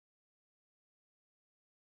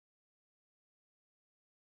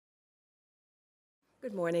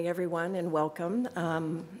Good morning, everyone, and welcome.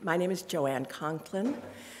 My name is Joanne Conklin.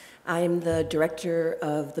 I'm the director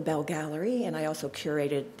of the Bell Gallery, and I also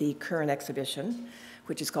curated the current exhibition,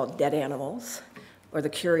 which is called Dead Animals, or the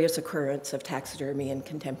Curious Occurrence of Taxidermy in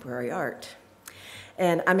Contemporary Art.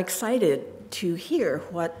 And I'm excited to hear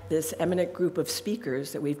what this eminent group of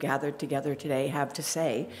speakers that we've gathered together today have to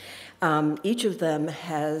say. Each of them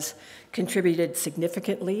has contributed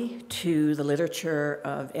significantly to the literature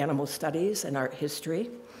of animal studies and art history.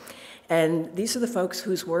 And these are the folks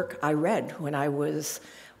whose work I read when I was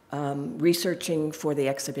researching for the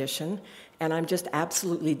exhibition, and I'm just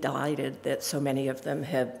absolutely delighted that so many of them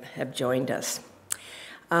have joined us.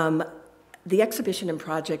 The exhibition and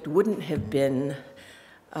project wouldn't have been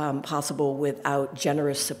possible without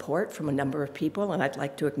generous support from a number of people, and I'd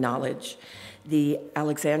like to acknowledge the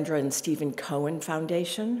Alexandra and Stephen Cohen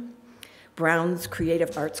Foundation, Brown's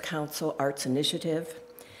Creative Arts Council Arts Initiative,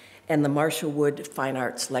 and the Marshall Wood Fine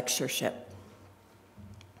Arts Lectureship.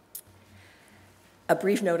 A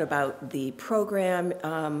brief note about the program.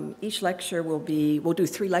 Each lecture we'll do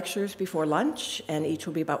 3 lectures before lunch, and each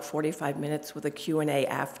will be about 45 minutes with a Q&A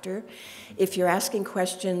after. If you're asking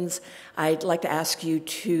questions, I'd like to ask you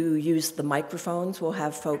to use the microphones. We'll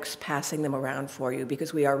have folks passing them around for you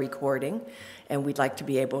because we are recording, and we'd like to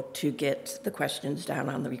be able to get the questions down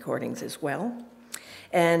on the recordings as well.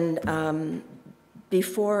 And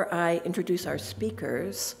before I introduce our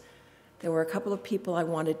speakers, there were a couple of people I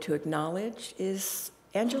wanted to acknowledge. Is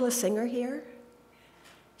Angela Singer here?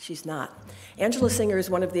 She's not. Angela Singer is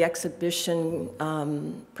one of the exhibition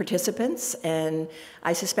participants, and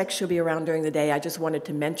I suspect she'll be around during the day. I just wanted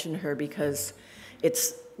to mention her because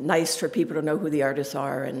it's nice for people to know who the artists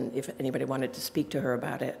are and if anybody wanted to speak to her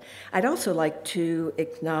about it. I'd also like to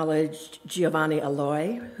acknowledge Giovanni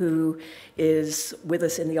Alloy, who is with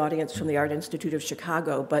us in the audience from the Art Institute of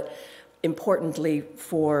Chicago, but importantly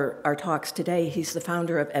for our talks today, he's the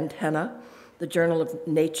founder of Antenna, the Journal of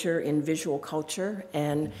Nature in Visual Culture,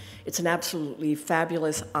 and it's an absolutely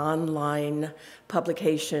fabulous online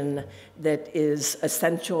publication that is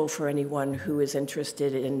essential for anyone who is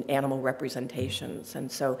interested in animal representations.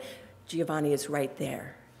 And so Giovanni is right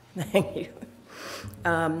there. Thank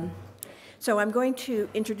you. So I'm going to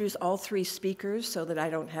introduce all 3 speakers so that I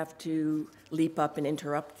don't have to leap up and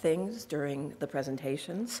interrupt things during the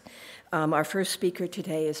presentations. Our first speaker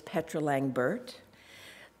today is Petra Lange-Berndt.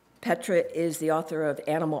 Petra is the author of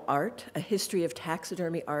Animal Art, A History of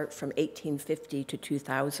Taxidermy Art from 1850 to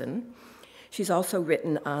 2000. She's also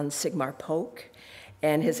written on Sigmar Polk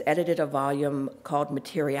and has edited a volume called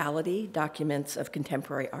Materiality, Documents of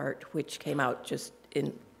Contemporary Art, which came out just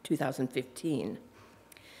in 2015.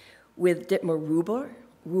 With Dietmar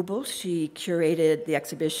Rubel, she curated the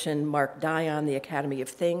exhibition Mark Dion, The Academy of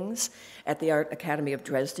Things at the Art Academy of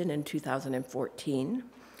Dresden in 2014.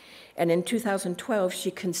 And in 2012, she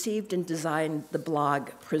conceived and designed the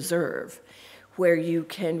blog Preserve, where you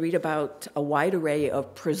can read about a wide array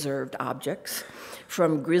of preserved objects,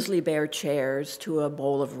 from grizzly bear chairs to a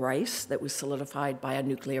bowl of rice that was solidified by a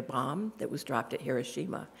nuclear bomb that was dropped at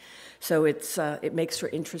Hiroshima. So it makes for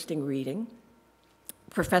interesting reading.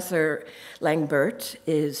 Professor Lange-Berndt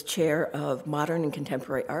is chair of Modern and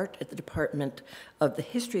Contemporary Art at the Department of the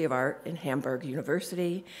History of Art in Hamburg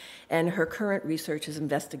University, and her current research is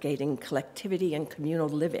investigating collectivity and communal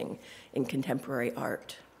living in contemporary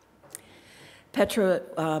art. Petra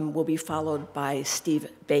will be followed by Steve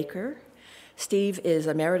Baker. Steve is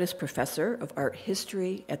Emeritus Professor of Art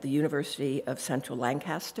History at the University of Central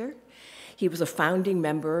Lancaster. He was a founding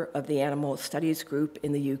member of the Animal Studies Group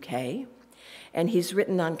in the UK. And he's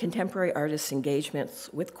written on contemporary artists' engagements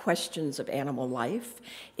with questions of animal life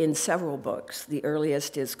in several books. The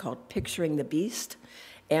earliest is called Picturing the Beast,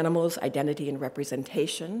 Animals, Identity, and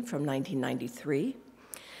Representation from 1993.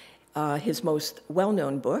 His most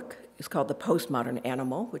well-known book is called The Postmodern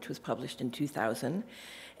Animal, which was published in 2000.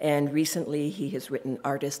 And recently, he has written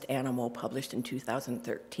Artist Animal, published in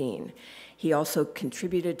 2013. He also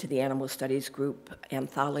contributed to the Animal Studies Group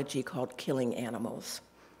anthology called Killing Animals.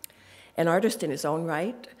 An artist in his own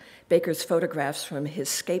right, Baker's photographs from his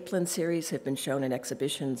Scapeland series have been shown in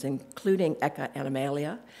exhibitions, including Eka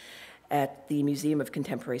Animalia at the Museum of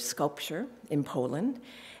Contemporary Sculpture in Poland.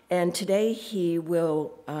 And today he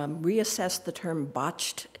will reassess the term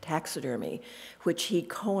botched taxidermy, which he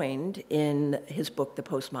coined in his book, The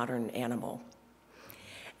Postmodern Animal.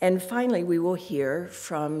 And finally, we will hear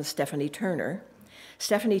from Stephanie Turner.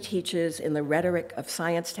 Stephanie teaches in the Rhetoric of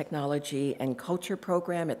Science, Technology, and Culture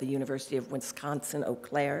program at the University of Wisconsin-Eau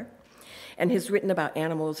Claire, and has written about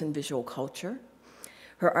animals in visual culture.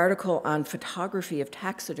 Her article on photography of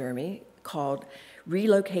taxidermy called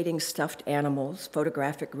Relocating Stuffed Animals,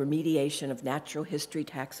 Photographic Remediation of Natural History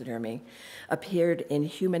Taxidermy, appeared in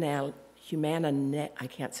Humanalia,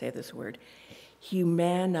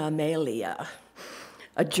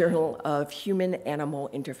 a journal of human-animal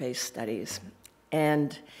interface studies.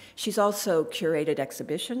 And she's also curated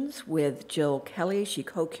exhibitions with Jill Kelly. She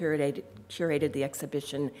curated the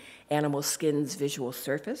exhibition Animal Skins Visual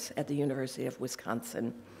Surface at the University of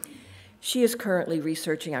Wisconsin. She is currently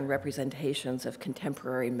researching on representations of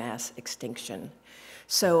contemporary mass extinction.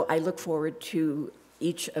 So I look forward to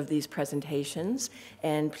each of these presentations,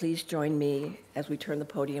 and please join me as we turn the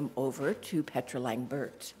podium over to Petra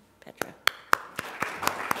Lange-Berndt. Petra.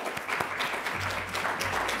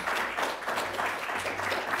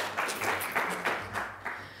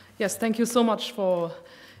 Yes, thank you so much for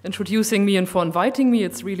introducing me and for inviting me.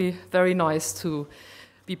 It's really very nice to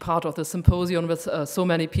be part of the symposium with so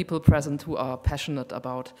many people present who are passionate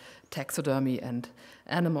about taxidermy and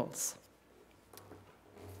animals.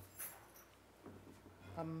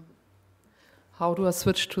 How do I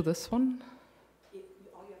switch to this one?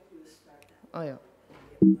 All you have to do is start that. Oh, yeah.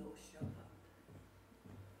 It will show up.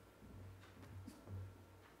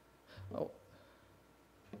 Oh.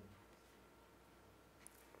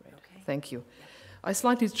 Great. Okay. Thank you. I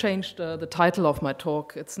slightly changed the title of my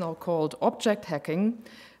talk. It's now called Object Hacking,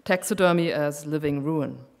 Taxidermy as Living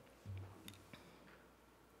Ruin.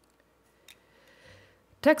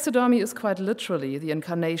 Taxidermy is quite literally the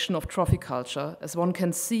incarnation of trophy culture, as one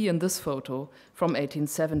can see in this photo from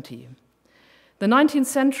 1870. The 19th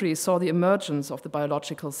century saw the emergence of the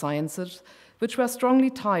biological sciences, which were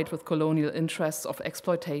strongly tied with colonial interests of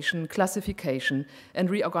exploitation, classification,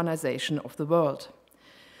 and reorganization of the world.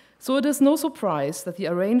 So it is no surprise that the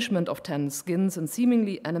arrangement of tanned skins in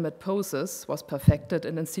seemingly animate poses was perfected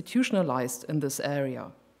and institutionalized in this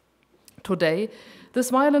area. Today,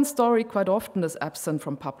 this violent story quite often is absent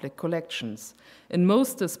from public collections. In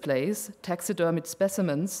most displays, taxidermied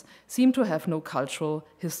specimens seem to have no cultural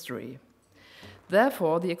history.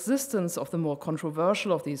 Therefore, the existence of the more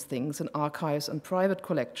controversial of these things in archives and private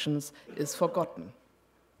collections is forgotten.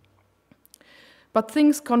 But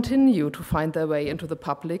things continue to find their way into the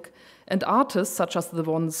public, and artists, such as the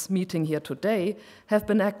ones meeting here today, have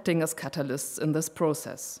been acting as catalysts in this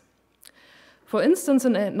process. For instance,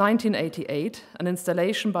 in 1988, an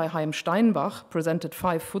installation by Chaim Steinbach presented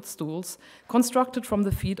 5 footstools constructed from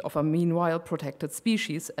the feet of a meanwhile protected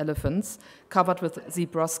species, elephants, covered with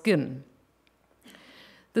zebra skin.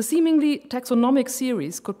 The seemingly taxonomic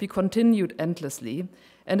series could be continued endlessly,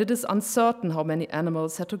 and it is uncertain how many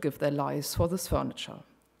animals had to give their lives for this furniture.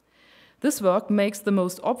 This work makes the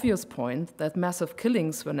most obvious point that massive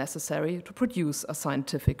killings were necessary to produce a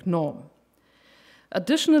scientific norm.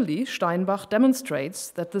 Additionally, Steinbach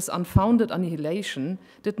demonstrates that this unfounded annihilation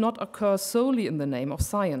did not occur solely in the name of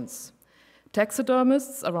science.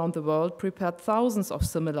 Taxidermists around the world prepared thousands of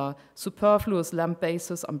similar superfluous lamp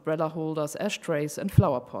bases, umbrella holders, ashtrays, and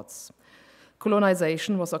flower pots.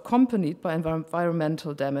 Colonization was accompanied by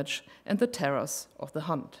environmental damage and the terrors of the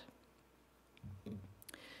hunt.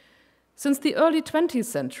 Since the early 20th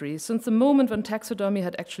century, since the moment when taxidermy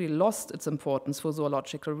had actually lost its importance for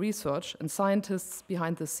zoological research and scientists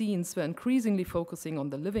behind the scenes were increasingly focusing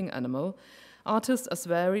on the living animal, artists as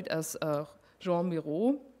varied as Jean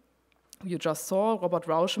Miro, who you just saw, Robert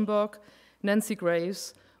Rauschenberg, Nancy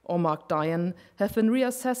Graves, or Mark Diane have been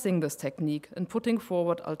reassessing this technique and putting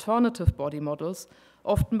forward alternative body models,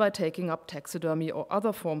 often by taking up taxidermy or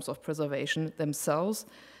other forms of preservation themselves,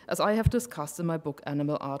 as I have discussed in my book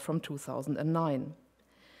Animal Art from 2009.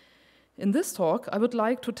 In this talk, I would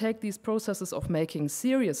like to take these processes of making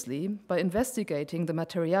seriously by investigating the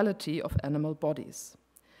materiality of animal bodies.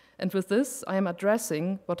 And with this, I am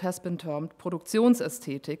addressing what has been termed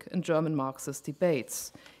Produktionsästhetik in German Marxist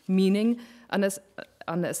debates, meaning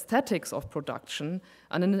an aesthetics of production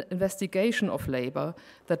and an investigation of labor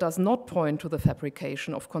that does not point to the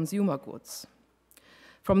fabrication of consumer goods.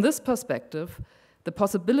 From this perspective, the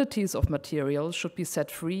possibilities of material should be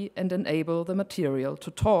set free and enable the material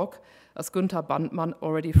to talk, as Günther Bandmann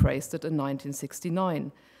already phrased it in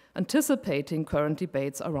 1969, anticipating current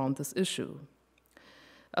debates around this issue.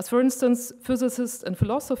 As for instance, physicist and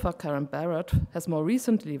philosopher Karen Barrett has more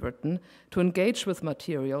recently written, to engage with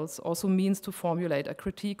materials also means to formulate a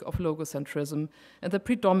critique of logocentrism and the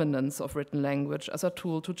predominance of written language as a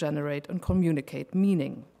tool to generate and communicate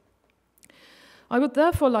meaning. I would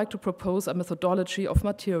therefore like to propose a methodology of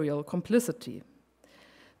material complicity.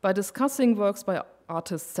 By discussing works by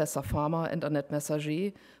artists César Farmer and Annette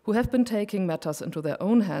Messager, who have been taking matters into their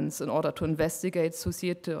own hands in order to investigate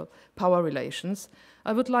societal power relations,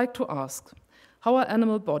 I would like to ask, How are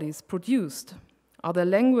animal bodies produced? Are their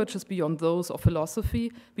languages beyond those of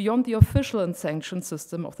philosophy, beyond the official and sanctioned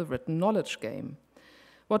system of the written knowledge game?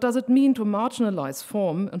 What does it mean to marginalize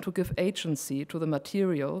form and to give agency to the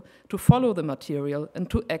material, to follow the material, and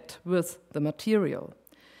to act with the material?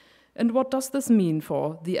 And what does this mean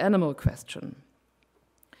for the animal question?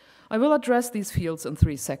 I will address these fields in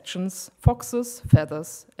 3 sections: foxes,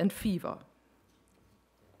 feathers, and fever.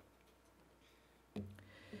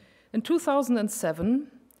 In 2007,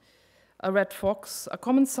 a red fox, a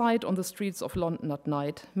common sight on the streets of London at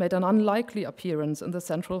night, made an unlikely appearance in the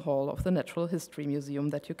central hall of the Natural History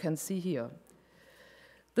Museum that you can see here.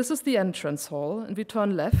 This is the entrance hall, and we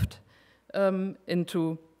turn left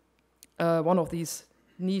into one of these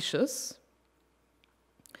niches.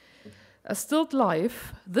 As stilled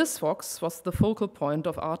life, this fox was the focal point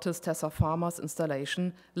of artist Tessa Farmer's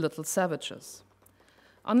installation, Little Savages.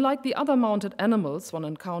 Unlike the other mounted animals one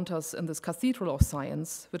encounters in this cathedral of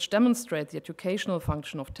science, which demonstrate the educational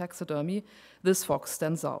function of taxidermy, this fox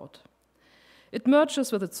stands out. It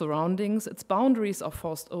merges with its surroundings, its boundaries are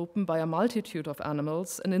forced open by a multitude of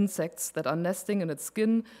animals and insects that are nesting in its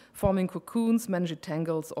skin, forming cocoons, mangy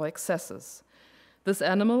tangles, or excesses. This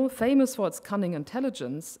animal, famous for its cunning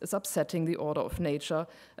intelligence, is upsetting the order of nature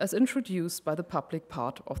as introduced by the public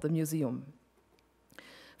part of the museum.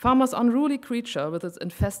 Farmer's unruly creature with its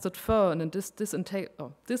infested fur and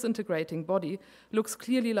disintegrating body looks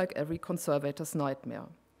clearly like every conservator's nightmare.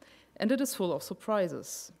 And it is full of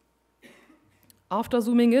surprises. After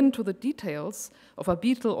zooming into the details of a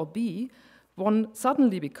beetle or bee, one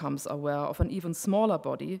suddenly becomes aware of an even smaller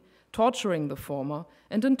body, torturing the former,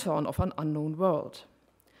 and in turn of an unknown world.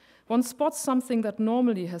 One spots something that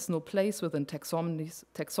normally has no place within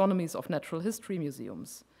taxonomies of natural history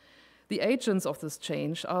museums. The agents of this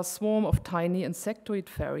change are a swarm of tiny insectoid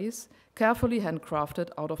fairies, carefully handcrafted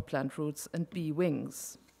out of plant roots and bee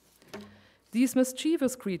wings. These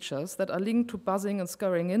mischievous creatures that are linked to buzzing and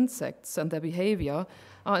scurrying insects and their behavior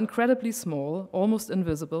are incredibly small, almost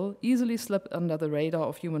invisible, easily slip under the radar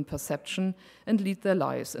of human perception and lead their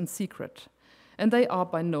lives in secret. And they are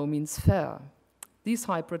by no means fair. These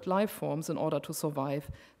hybrid life forms, in order to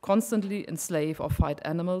survive, constantly enslave or fight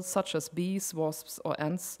animals such as bees, wasps, or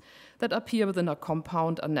ants that appear within a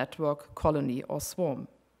compound, a network, colony, or swarm.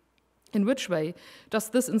 In which way does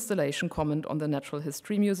this installation comment on the Natural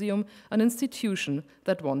History Museum, an institution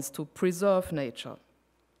that wants to preserve nature?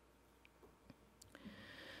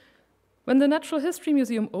 When the Natural History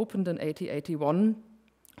Museum opened in 1881,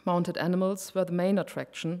 mounted animals were the main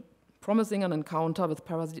attraction, promising an encounter with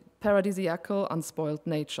paradisiacal, unspoiled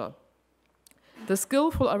nature. The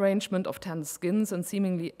skillful arrangement of tanned skins and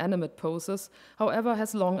seemingly animate poses, however,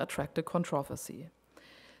 has long attracted controversy.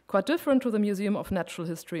 Quite different to the Museum of Natural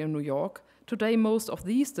History in New York, today most of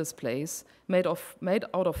these displays, made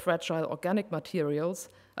out of fragile organic materials,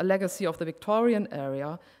 a legacy of the Victorian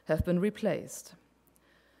era, have been replaced.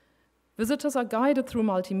 Visitors are guided through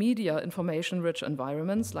multimedia, information-rich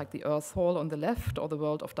environments like the Earth Hall on the left or the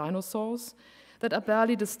world of dinosaurs that are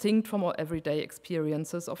barely distinct from our everyday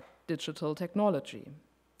experiences of digital technology.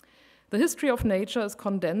 The history of nature is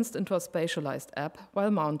condensed into a spatialized app,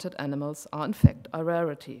 while mounted animals are in fact a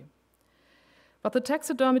rarity. But the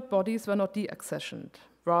taxidermied bodies were not deaccessioned.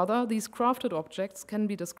 Rather, these crafted objects can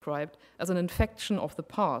be described as an infection of the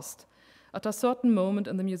past. At a certain moment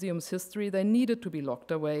in the museum's history, they needed to be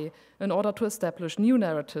locked away in order to establish new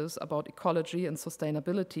narratives about ecology and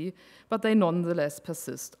sustainability, but they nonetheless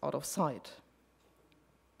persist out of sight.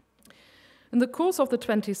 In the course of the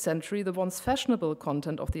 20th century, the once fashionable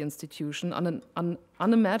content of the institution and an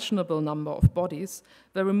unimaginable number of bodies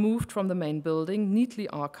were removed from the main building, neatly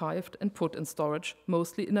archived and put in storage,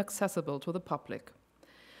 mostly inaccessible to the public.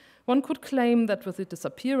 One could claim that with the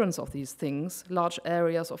disappearance of these things, large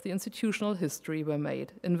areas of the institutional history were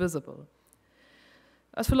made invisible.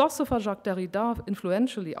 As philosopher Jacques Derrida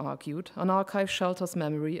influentially argued, an archive shelters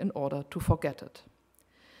memory in order to forget it.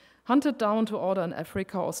 Hunted down to order in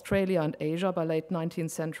Africa, Australia, and Asia by late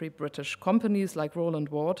 19th century British companies like Roland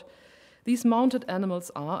Ward, these mounted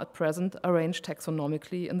animals are, at present, arranged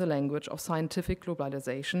taxonomically in the language of scientific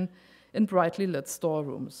globalization in brightly lit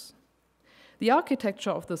storerooms. The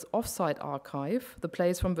architecture of this off-site archive, the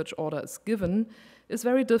place from which order is given, is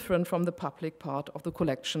very different from the public part of the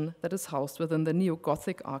collection that is housed within the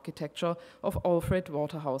neo-Gothic architecture of Alfred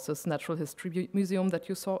Waterhouse's Natural History Museum that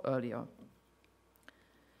you saw earlier.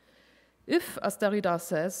 If, as Derrida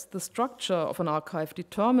says, the structure of an archive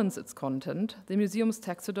determines its content, the museum's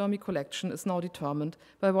taxidermy collection is now determined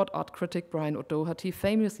by what art critic Brian O'Doherty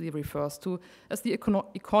famously refers to as the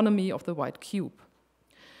economy of the white cube.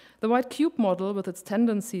 The white cube model, with its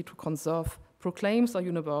tendency to conserve proclaims a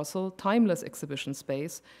universal, timeless exhibition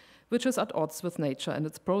space, which is at odds with nature and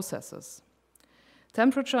its processes.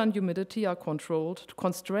 Temperature and humidity are controlled to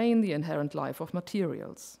constrain the inherent life of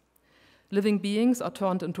materials. Living beings are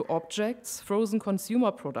turned into objects, frozen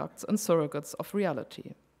consumer products, and surrogates of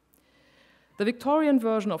reality. The Victorian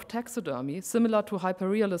version of taxidermy, similar to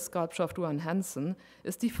hyperrealist sculpture of Duane Hansen,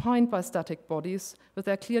 is defined by static bodies with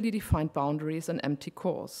their clearly defined boundaries and empty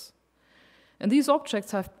cores. And these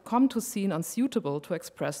objects have come to seem unsuitable to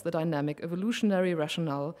express the dynamic evolutionary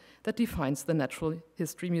rationale that defines the Natural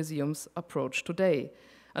History Museum's approach today,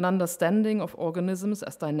 an understanding of organisms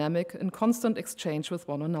as dynamic in constant exchange with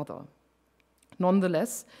one another.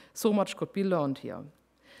 Nonetheless, so much could be learned here.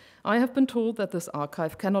 I have been told that this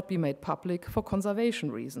archive cannot be made public for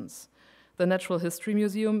conservation reasons. The Natural History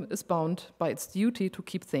Museum is bound by its duty to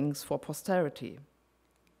keep things for posterity.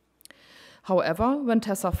 However, when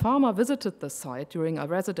Tessa Farmer visited the site during a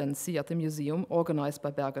residency at the museum organized by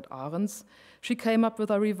Birgit Ahrens, she came up with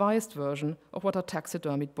a revised version of what a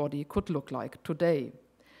taxidermied body could look like today.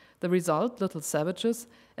 The result, Little Savages,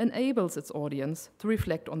 enables its audience to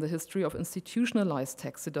reflect on the history of institutionalized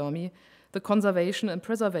taxidermy, the conservation and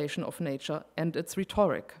preservation of nature, and its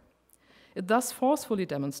rhetoric. It thus forcefully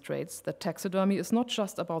demonstrates that taxidermy is not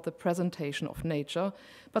just about the presentation of nature,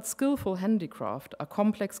 but skillful handicraft, a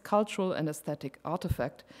complex cultural and aesthetic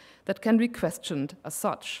artifact that can be questioned as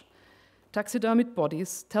such. Taxidermied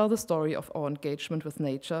bodies tell the story of our engagement with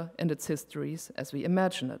nature and its histories as we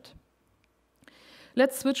imagine it.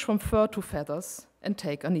 Let's switch from fur to feathers and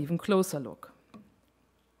take an even closer look.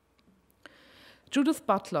 Judith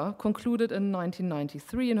Butler concluded in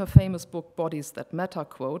 1993 in her famous book Bodies That Matter,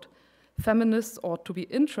 quote, "Feminists ought to be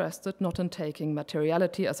interested not in taking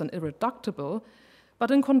materiality as an irreducible,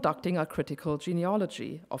 but in conducting a critical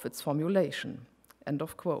genealogy of its formulation," end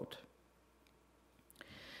of quote.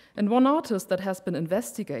 And one artist that has been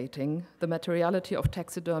investigating the materiality of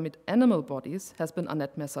taxidermied animal bodies has been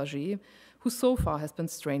Annette Messager, who so far has been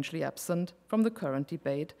strangely absent from the current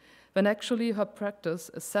debate, when actually her practice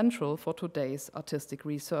is central for today's artistic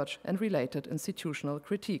research and related institutional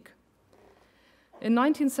critique. In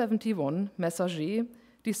 1971, Messager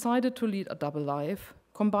decided to lead a double life,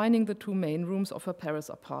 combining the two main rooms of her Paris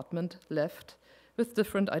apartment, left, with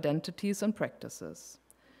different identities and practices.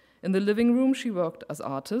 In the living room, she worked as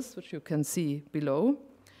artist, which you can see below.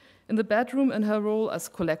 In the bedroom, in her role as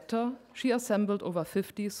collector, she assembled over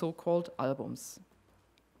 50 so-called albums.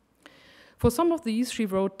 For some of these, she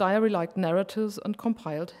wrote diary-like narratives and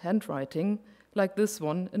compiled handwriting, like this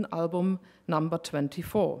one in album number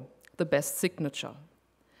 24, The Best Signature.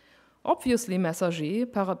 Obviously, Messager,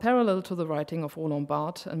 parallel to the writing of Roland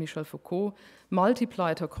Barthes and Michel Foucault,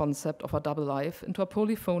 multiplied her concept of a double life into a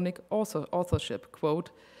polyphonic authorship, quote,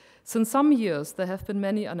 "Since some years, there have been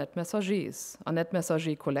many Annette Messagers, Annette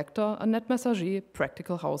Messager collector, Annette Messager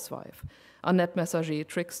practical housewife, Annette Messager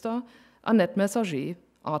trickster, Annette Messager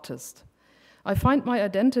artist. I find my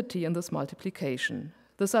identity in this multiplication.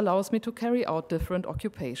 This allows me to carry out different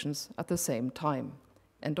occupations at the same time,"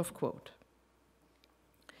 end of quote.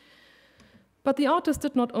 But the artist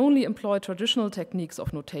did not only employ traditional techniques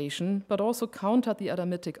of notation, but also countered the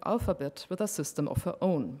Adamitic alphabet with a system of her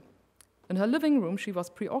own. In her living room, she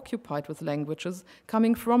was preoccupied with languages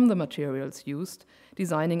coming from the materials used,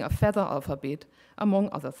 designing a feather alphabet, among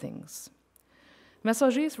other things.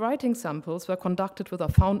 Messager's writing samples were conducted with a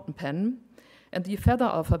fountain pen, and the feather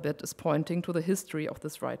alphabet is pointing to the history of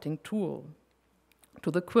this writing tool, to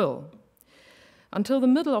the quill. Until the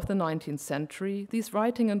middle of the 19th century, these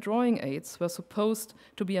writing and drawing aids were supposed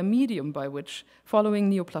to be a medium by which, following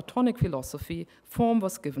Neoplatonic philosophy, form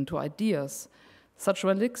was given to ideas. Such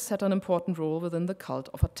relics had an important role within the cult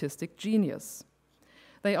of artistic genius.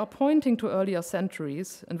 They are pointing to earlier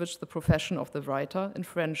centuries in which the profession of the writer, in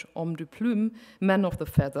French homme de plume, man of the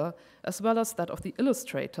feather, as well as that of the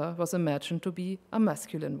illustrator, was imagined to be a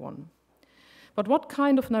masculine one. But what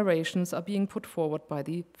kind of narrations are being put forward by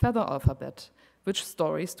the feather alphabet? Which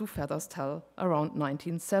stories do feathers tell around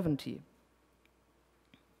 1970?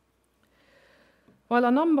 While a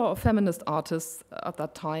number of feminist artists at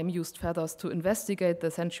that time used feathers to investigate the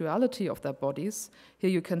sensuality of their bodies, here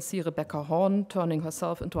you can see Rebecca Horn turning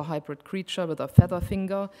herself into a hybrid creature with a feather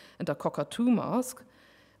finger and a cockatoo mask,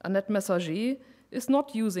 Annette Messager is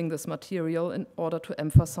not using this material in order to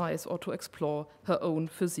emphasize or to explore her own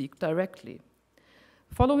physique directly.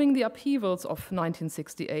 Following the upheavals of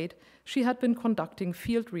 1968, she had been conducting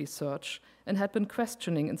field research and had been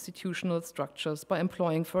questioning institutional structures by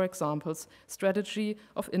employing, for example, strategy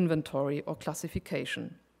of inventory or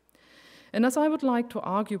classification. And as I would like to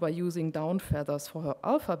argue by using down feathers for her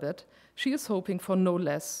alphabet, she is hoping for no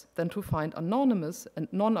less than to find anonymous and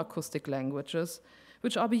non-acoustic languages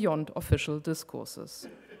which are beyond official discourses.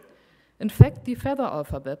 In fact, the feather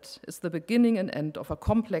alphabet is the beginning and end of a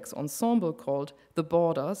complex ensemble called The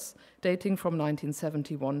Borders, dating from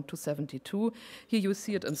 1971 to 72. Here you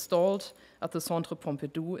see it installed at the Centre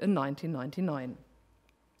Pompidou in 1999.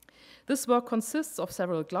 This work consists of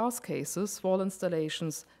several glass cases, wall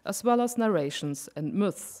installations, as well as narrations and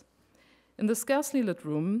myths. In the scarcely lit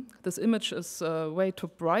room, this image is way too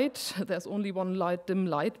bright. There's only one dim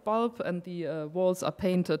light bulb, and the walls are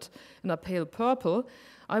painted in a pale purple.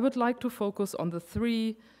 I would like to focus on the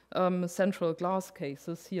three central glass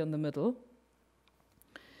cases here in the middle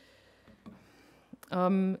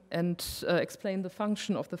and explain the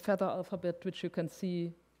function of the feather alphabet, which you can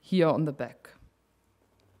see here on the back.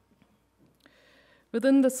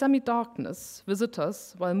 Within the semi-darkness,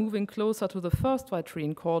 visitors, while moving closer to the first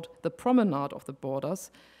vitrine called the Promenade of the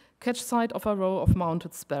Borders, catch sight of a row of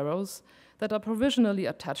mounted sparrows that are provisionally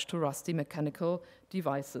attached to rusty mechanical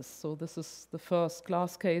devices. So this is the first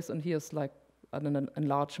glass case, and here's like an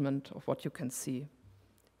enlargement of what you can see.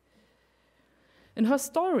 In her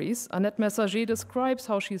stories, Annette Messager describes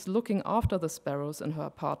how she is looking after the sparrows in her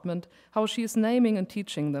apartment, how she is naming and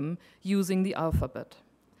teaching them using the alphabet.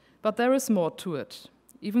 But there is more to it.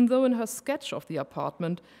 Even though in her sketch of the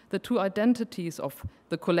apartment, the two identities of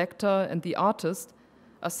the collector and the artist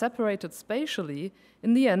are separated spatially,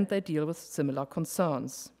 in the end they deal with similar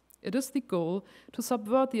concerns. It is the goal to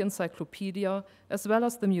subvert the encyclopedia as well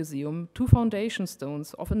as the museum, two foundation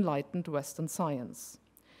stones of enlightened Western science.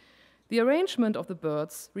 The arrangement of the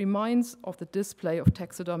birds reminds of the display of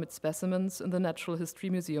taxidermied specimens in the Natural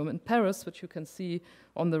History Museum in Paris, which you can see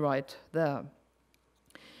on the right there.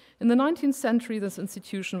 In the 19th century, this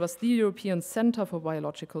institution was the European Center for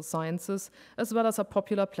Biological Sciences, as well as a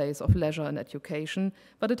popular place of leisure and education,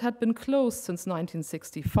 but it had been closed since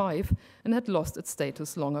 1965 and had lost its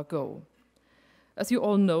status long ago. As you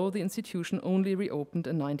all know, the institution only reopened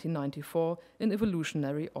in 1994 in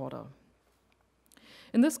evolutionary order.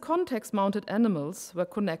 In this context, mounted animals were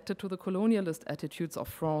connected to the colonialist attitudes of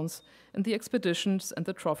France, and the expeditions and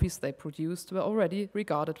the trophies they produced were already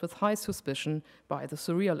regarded with high suspicion by the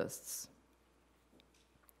surrealists.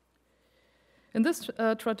 In this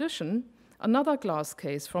tradition, another glass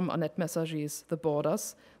case from Annette Messager's The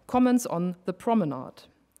Borders comments on the promenade.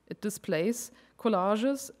 It displays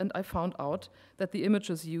collages, and I found out that the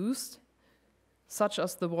images used, such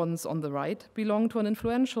as the ones on the right, belong to an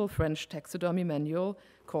influential French taxidermy manual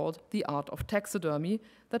called The Art of Taxidermy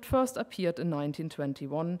that first appeared in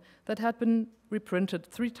 1921, that had been reprinted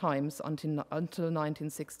 3 times until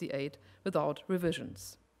 1968 without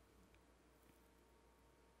revisions.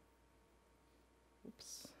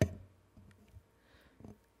 Oops. I'm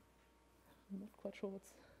not quite sure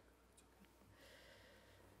what's...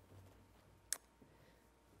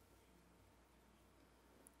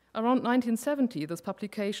 Around 1970, this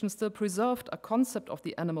publication still preserved a concept of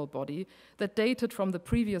the animal body that dated from the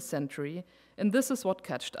previous century, and this is what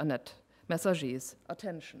catched Annette Messager's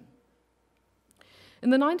attention. In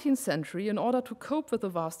the 19th century, in order to cope with the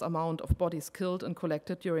vast amount of bodies killed and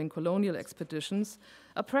collected during colonial expeditions,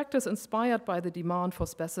 a practice inspired by the demand for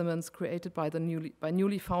specimens created by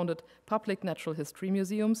newly founded public natural history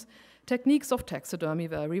museums, techniques of taxidermy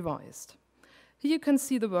were revised. Here you can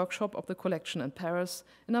see the workshop of the collection in Paris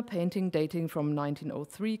in a painting dating from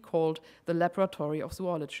 1903 called The Laboratory of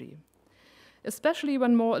Zoology. Especially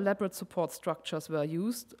when more elaborate support structures were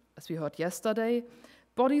used, as we heard yesterday,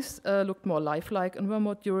 bodies looked more lifelike and were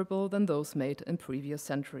more durable than those made in previous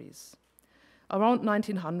centuries. Around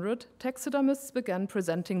 1900, taxidermists began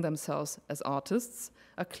presenting themselves as artists,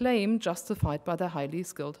 a claim justified by their highly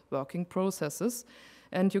skilled working processes.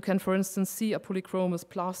 And you can, for instance, see a polychromous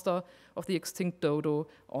plaster of the extinct dodo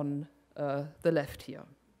on the left here.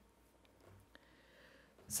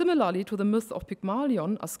 Similarly to the myth of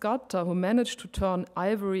Pygmalion, a sculptor who managed to turn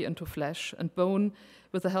ivory into flesh and bone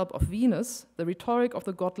with the help of Venus, the rhetoric of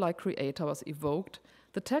the godlike creator was evoked.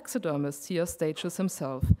 The taxidermist here stages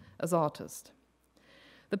himself as artist.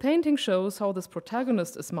 The painting shows how this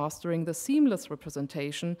protagonist is mastering the seamless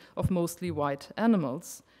representation of mostly white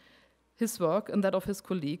animals. His work and that of his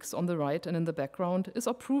colleagues on the right and in the background is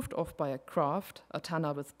approved of by a craft, a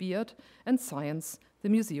tanner with beard, and Science, the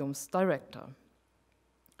museum's director.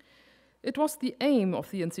 It was the aim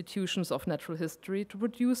of the institutions of natural history to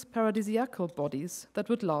produce paradisiacal bodies that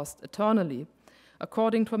would last eternally,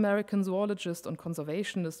 according to American zoologist and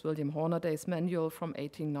conservationist William Hornaday's manual from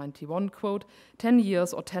 1891, quote, 10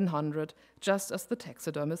 years or 1000, just as the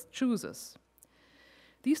taxidermist chooses.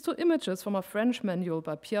 These two images from a French manual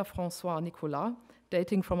by Pierre-François Nicolas,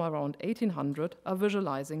 dating from around 1800, are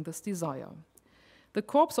visualizing this desire. The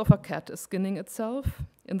corpse of a cat is skinning itself.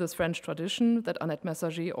 In this French tradition that Annette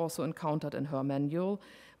Messager also encountered in her manual,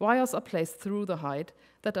 wires are placed through the hide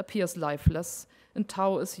that appears lifeless, and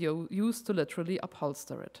tow is used to literally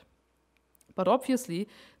upholster it. But obviously,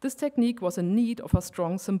 this technique was in need of a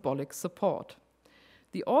strong symbolic support.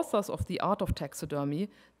 The authors of The Art of Taxidermy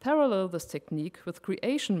parallel this technique with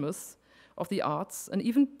creation myths of the arts and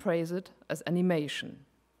even praise it as animation.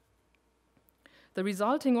 The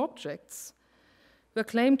resulting objects were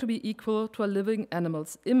claimed to be equal to a living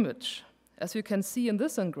animal's image. As you can see in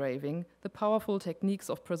this engraving, the powerful techniques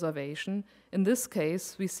of preservation, in this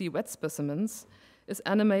case we see wet specimens, is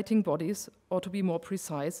animating bodies, or to be more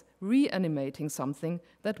precise, reanimating something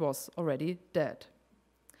that was already dead.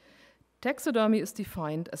 Taxidermy is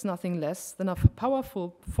defined as nothing less than a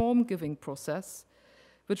powerful form-giving process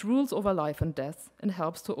which rules over life and death and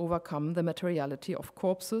helps to overcome the materiality of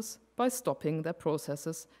corpses by stopping their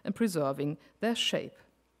processes and preserving their shape.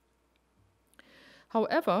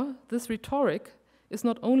 However, this rhetoric is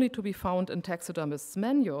not only to be found in taxidermists'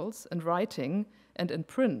 manuals and writing and in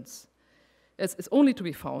prints. It's only to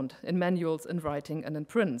be found in manuals and writing and in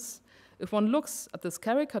prints. If one looks at this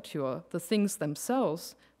caricature, the things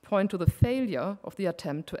themselves point to the failure of the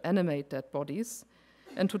attempt to animate dead bodies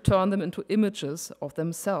and to turn them into images of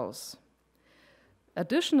themselves.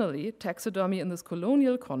 Additionally, taxidermy in this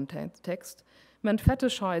colonial context meant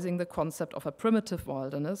fetishizing the concept of a primitive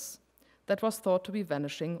wilderness that was thought to be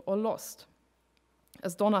vanishing or lost.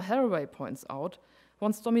 As Donna Haraway points out,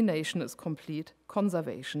 once domination is complete,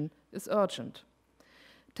 conservation is urgent.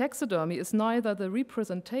 Taxidermy is neither the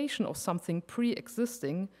representation of something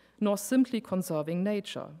pre-existing nor simply conserving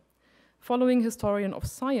nature. Following historian of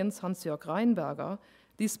science Hans-Jörg Reinberger,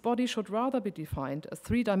 these bodies should rather be defined as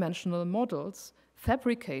three-dimensional models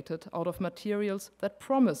fabricated out of materials that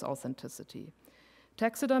promise authenticity.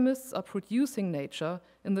 Taxidermists are producing nature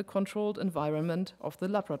in the controlled environment of the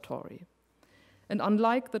laboratory. And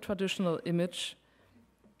unlike the traditional image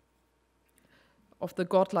of the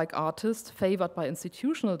godlike artist favored by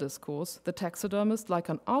institutional discourse, the taxidermist, like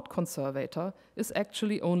an art conservator, is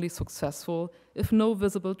actually only successful if no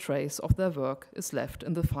visible trace of their work is left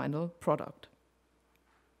in the final product.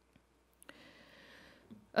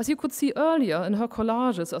 As you could see earlier in her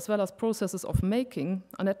collages as well as processes of making,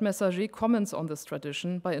 Annette Messager comments on this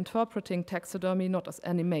tradition by interpreting taxidermy not as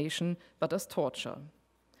animation but as torture.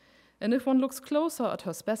 And if one looks closer at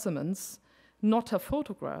her specimens, not her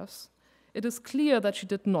photographs, it is clear that she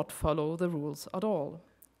did not follow the rules at all.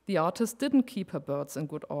 The artist didn't keep her birds in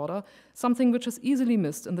good order, something which is easily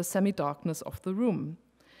missed in the semi-darkness of the room.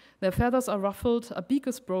 Their feathers are ruffled, a beak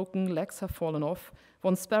is broken, legs have fallen off,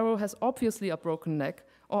 one sparrow has obviously a broken neck,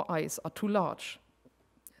 or eyes are too large.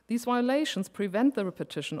 These violations prevent the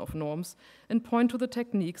repetition of norms and point to the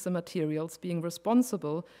techniques and materials being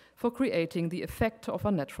responsible for creating the effect of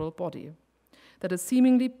a natural body that is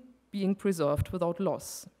seemingly being preserved without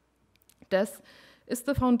loss. Death is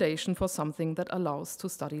the foundation for something that allows to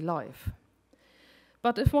study life.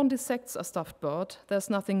 But if one dissects a stuffed bird, there's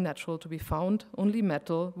nothing natural to be found, only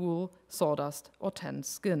metal, wool, sawdust, or tanned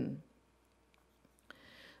skin.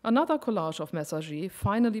 Another collage of Messager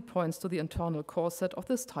finally points to the internal corset of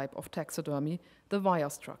this type of taxidermy, the wire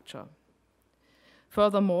structure.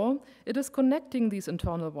 Furthermore, it is connecting these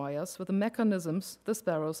internal wires with the mechanisms the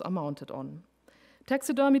sparrows are mounted on.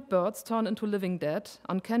 Taxidermied birds turn into living dead,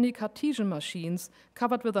 uncanny Cartesian machines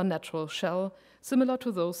covered with a natural shell, similar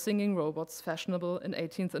to those singing robots fashionable in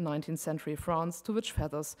 18th and 19th century France, to which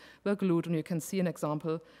feathers were glued, and you can see an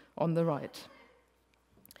example on the right.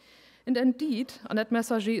 And indeed, Annette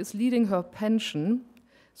Messager is leading her pension,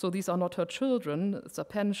 so these are not her children, it's a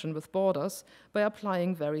pension with borders, by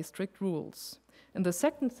applying very strict rules. In the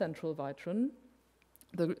second central vitrin,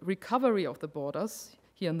 the recovery of the borders,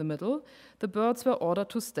 here in the middle, the birds were ordered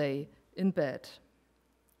to stay in bed.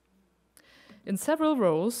 In several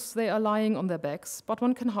rows, they are lying on their backs, but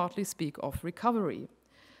one can hardly speak of recovery.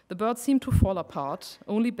 The birds seem to fall apart,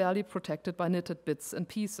 only barely protected by knitted bits and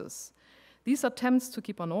pieces. These attempts to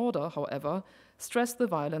keep an order, however, stress the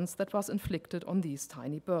violence that was inflicted on these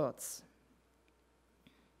tiny birds.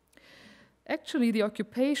 Actually, the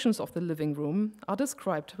occupations of the living room are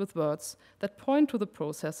described with words that point to the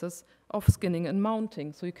processes of skinning and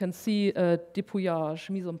mounting. So you can see dépouillage,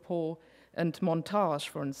 mise en pot, and montage,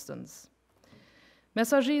 for instance.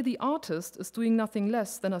 Messager, the artist, is doing nothing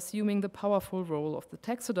less than assuming the powerful role of the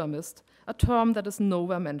taxidermist, a term that is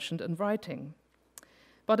nowhere mentioned in writing.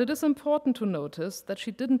 But it is important to notice that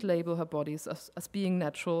she didn't label her bodies as being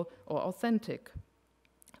natural or authentic.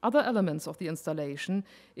 Other elements of the installation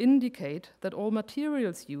indicate that all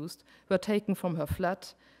materials used were taken from her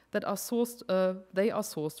flat, that they are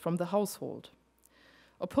sourced from the household.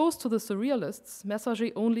 Opposed to the surrealists,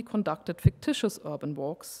 Messager only conducted fictitious urban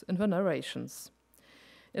walks in her narrations.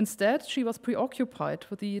 Instead, she was preoccupied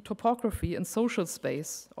with the topography and social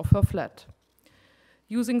space of her flat.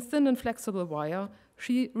 Using thin and flexible wire,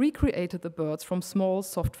 she recreated the birds from small,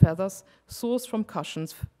 soft feathers sourced from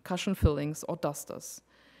cushion fillings or dusters.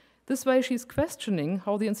 This way, she's questioning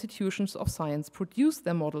how the institutions of science produce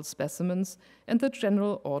their model specimens and the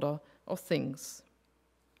general order of things.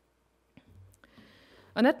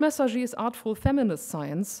 Annette Messager's artful feminist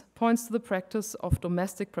science points to the practice of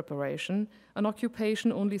domestic preparation, an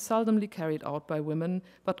occupation only seldomly carried out by women,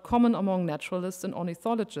 but common among naturalists and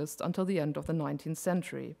ornithologists until the end of the 19th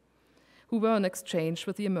century, who were in exchange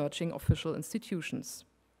with the emerging official institutions.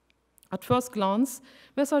 At first glance,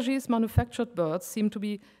 Messager's manufactured birds seem to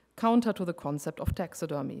be counter to the concept of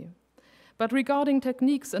taxidermy. But regarding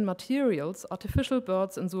techniques and materials, artificial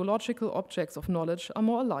birds and zoological objects of knowledge are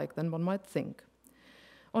more alike than one might think.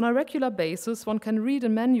 On a regular basis, one can read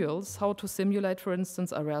in manuals how to simulate, for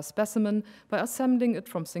instance, a rare specimen by assembling it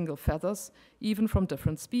from single feathers, even from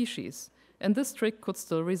different species. And this trick could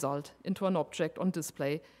still result into an object on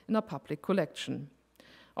display in a public collection.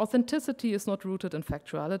 Authenticity is not rooted in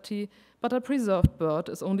factuality, but a preserved bird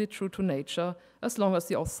is only true to nature as long as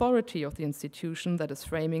the authority of the institution that is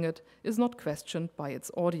framing it is not questioned by its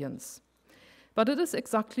audience. But it is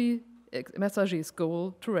exactly Messager's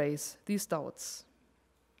goal to raise these doubts.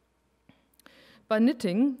 By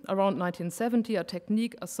knitting, around 1970, a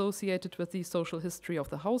technique associated with the social history of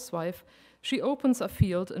the housewife, she opens a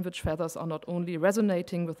field in which feathers are not only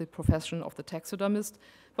resonating with the profession of the taxidermist,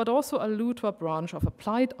 but also allude to a branch of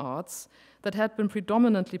applied arts that had been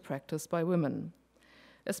predominantly practiced by women.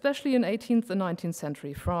 Especially in 18th and 19th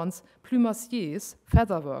century France, plumassiers,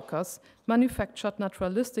 feather workers, manufactured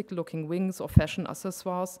naturalistic-looking wings or fashion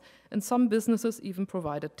accessoires, and some businesses even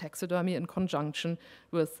provided taxidermy in conjunction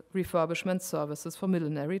with refurbishment services for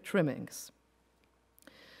millinery trimmings.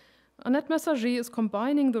 Annette Messager is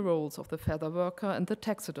combining the roles of the feather worker and the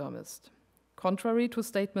taxidermist. Contrary to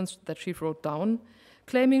statements that she wrote down,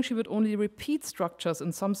 claiming she would only repeat structures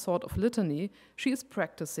in some sort of litany, she is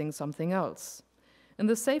practicing something else. In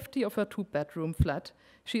the safety of her two-bedroom flat,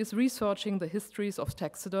 she is researching the histories of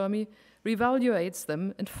taxidermy, reevaluates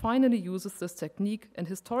them, and finally uses this technique and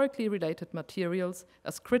historically related materials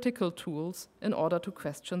as critical tools in order to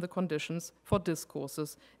question the conditions for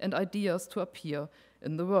discourses and ideas to appear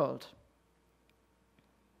in the world.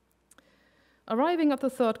 Arriving at the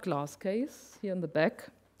third glass case, here in the back,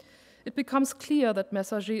 it becomes clear that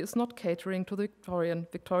Messager is not catering to the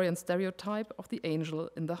Victorian stereotype of the angel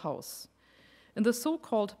in the house. In the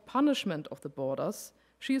so-called punishment of the boarders,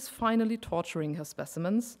 she is finally torturing her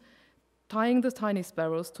specimens, tying the tiny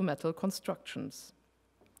sparrows to metal constructions.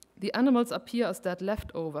 The animals appear as dead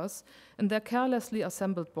leftovers, and their carelessly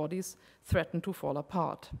assembled bodies threaten to fall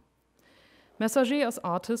apart. Messager, as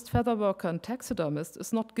artist, feather worker, and taxidermist,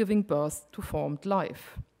 is not giving birth to formed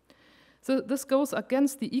life. So this goes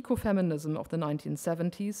against the ecofeminism of the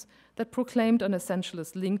 1970s that proclaimed an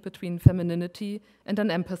essentialist link between femininity and an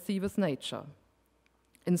empathy with nature.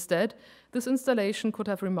 Instead, this installation could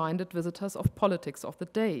have reminded visitors of politics of the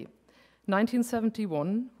day.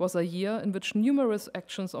 1971 was a year in which numerous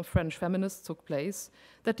actions of French feminists took place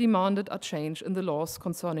that demanded a change in the laws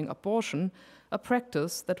concerning abortion, a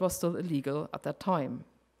practice that was still illegal at that time.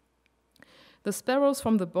 The sparrows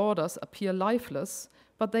from the borders appear lifeless,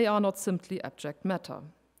 but they are not simply abject matter.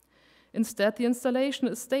 Instead, the installation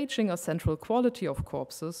is staging a central quality of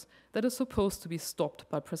corpses that is supposed to be stopped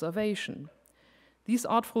by preservation. These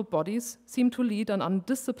artful bodies seem to lead an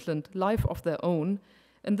undisciplined life of their own,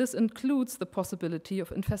 and this includes the possibility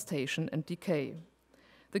of infestation and decay.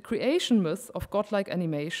 The creation myth of godlike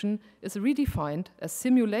animation is redefined as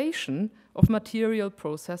simulation of material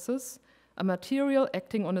processes, a material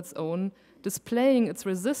acting on its own, displaying its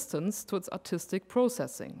resistance to its artistic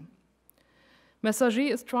processing. Messager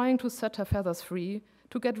is trying to set her feathers free,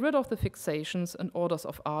 to get rid of the fixations and orders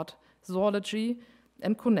of art, zoology,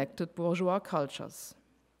 and connected bourgeois cultures.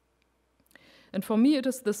 And for me, it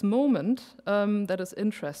is this moment that is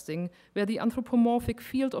interesting, where the anthropomorphic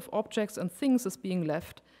field of objects and things is being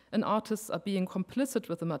left, and artists are being complicit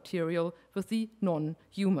with the material, with the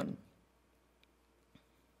non-human.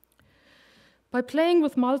 By playing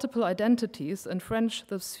with multiple identities, in French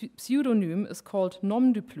the pseudonym is called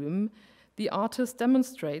nom de plume, the artist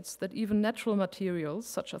demonstrates that even natural materials,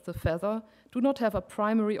 such as the feather, do not have a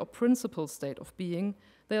primary or principal state of being.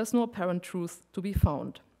 There is no apparent truth to be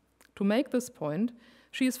found. To make this point,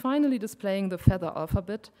 she is finally displaying the feather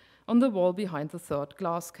alphabet on the wall behind the third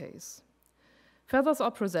glass case. Feathers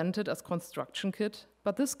are presented as construction kit,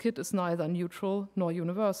 but this kit is neither neutral nor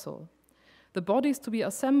universal. The bodies to be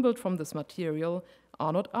assembled from this material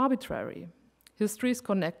are not arbitrary. Histories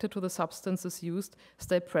connected to the substances used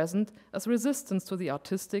stay present as resistance to the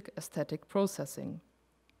artistic aesthetic processing.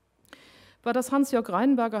 But as Hans-Jörg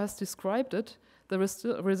Reinberger has described it, the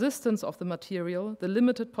resistance of the material, the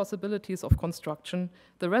limited possibilities of construction,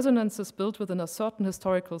 the resonances built within a certain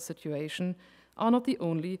historical situation are not the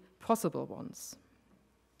only possible ones.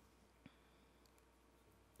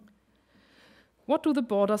 What do the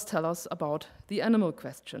borders tell us about the animal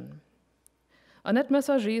question? Annette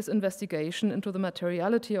Messager's investigation into the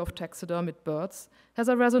materiality of taxidermied birds has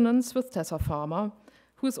a resonance with Tessa Farmer,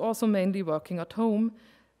 who is also mainly working at home.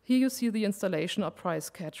 Here you see the installation A Prize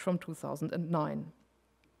Catch from 2009.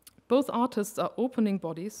 Both artists are opening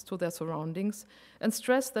bodies to their surroundings and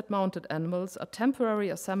stress that mounted animals are temporary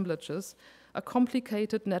assemblages, a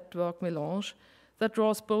complicated network mélange that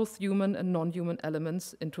draws both human and non-human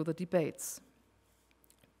elements into the debates.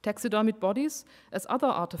 Taxidermied bodies, as other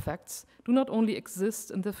artifacts, do not only exist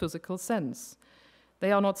in the physical sense.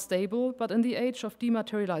 They are not stable, but in the age of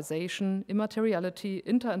dematerialization, immateriality,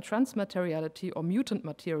 inter- and transmateriality, or mutant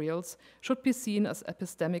materials should be seen as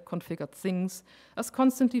epistemic configured things, as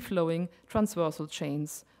constantly flowing transversal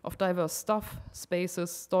chains of diverse stuff, spaces,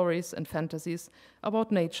 stories, and fantasies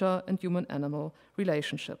about nature and human-animal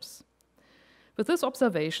relationships. With this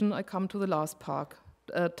observation, I come to the last part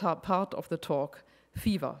of the talk,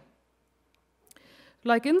 fever.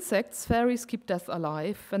 Like insects, fairies keep death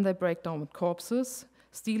alive when they break down corpses,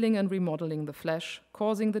 stealing and remodeling the flesh,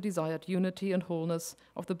 causing the desired unity and wholeness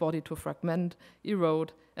of the body to fragment,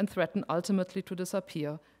 erode, and threaten ultimately to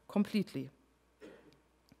disappear completely.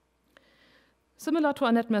 Similar to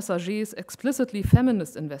Annette Messager's explicitly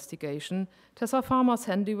feminist investigation, Tessa Farmer's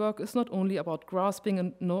handiwork is not only about grasping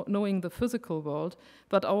and knowing the physical world,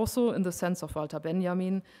 but also, in the sense of Walter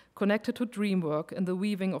Benjamin, connected to dream work in the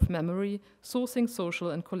weaving of memory, sourcing social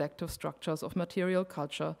and collective structures of material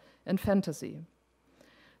culture and fantasy.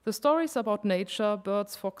 The stories about nature,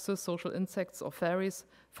 birds, foxes, social insects, or fairies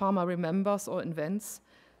Farmer remembers or invents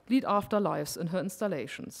lead afterlives in her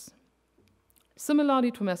installations. Similarly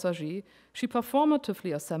to Messager, she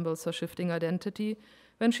performatively assembles her shifting identity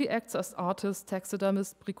when she acts as artist,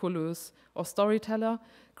 taxidermist, bricoleuse, or storyteller,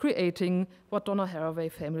 creating what Donna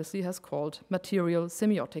Haraway famously has called material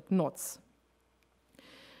semiotic knots.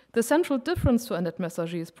 The central difference to Annette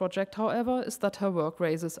Messager's project, however, is that her work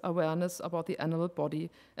raises awareness about the animal body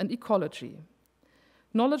and ecology.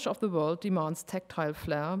 Knowledge of the world demands tactile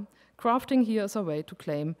flair. Crafting here is a way to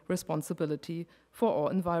claim responsibility for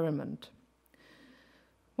our environment.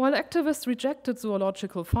 While activists rejected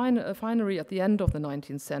zoological finery at the end of the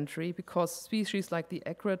 19th century because species like the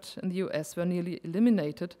egret in the US were nearly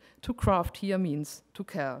eliminated, to craft here means to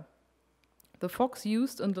care. The fox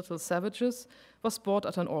used in Little Savages was bought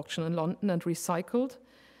at an auction in London and recycled,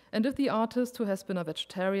 and if the artist, who has been a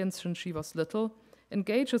vegetarian since she was little,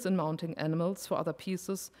 engages in mounting animals for other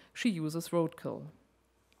pieces, she uses roadkill.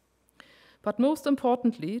 But most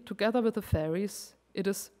importantly, together with the fairies, it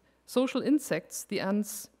is social insects, the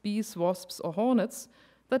ants, bees, wasps, or hornets,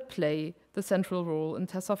 that play the central role in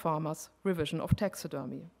Tessa Farmer's revision of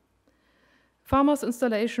taxidermy. Farmer's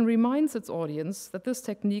installation reminds its audience that this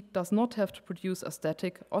technique does not have to produce a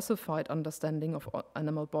static, ossified understanding of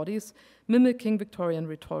animal bodies, mimicking Victorian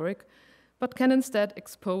rhetoric, but can instead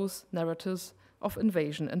expose narratives of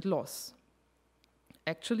invasion and loss.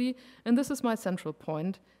 Actually, and this is my central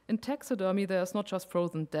point, in taxidermy there is not just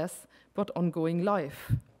frozen death, but ongoing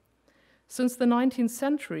life. Since the 19th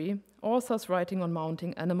century, authors writing on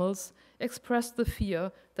mounting animals expressed the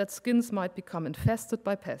fear that skins might become infested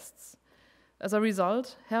by pests. As a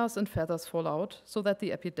result, hairs and feathers fall out so that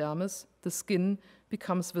the epidermis, the skin,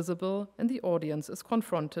 becomes visible and the audience is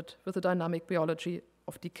confronted with the dynamic biology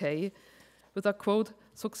of decay, with a, quote,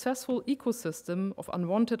 successful ecosystem of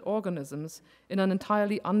unwanted organisms in an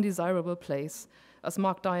entirely undesirable place, as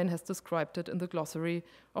Mark Dyan has described it in the glossary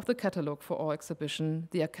of the Catalogue for Our exhibition,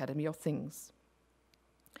 The Academy of Things.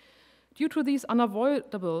 Due to these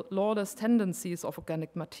unavoidable lawless tendencies of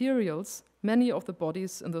organic materials, many of the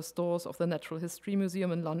bodies in the stores of the Natural History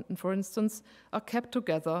Museum in London, for instance, are kept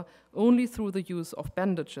together only through the use of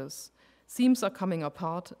bandages. Seams are coming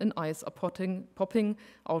apart and eyes are popping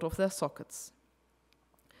out of their sockets.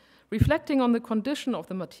 Reflecting on the condition of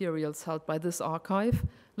the materials held by this archive,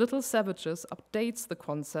 Little Savages updates the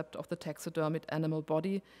concept of the taxidermied animal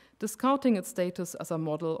body, discarding its status as a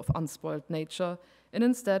model of unspoiled nature, and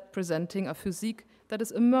instead presenting a physique that is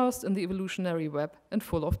immersed in the evolutionary web and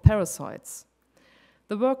full of parasites.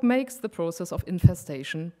 The work makes the process of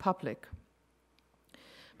infestation public.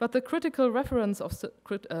 But the critical reference of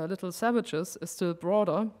Little Savages is still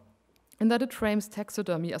broader in that it frames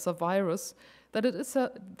taxidermy as a virus that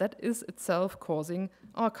is itself causing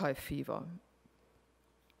archive fever.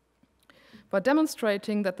 By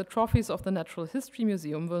demonstrating that the trophies of the Natural History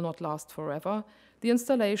Museum will not last forever, the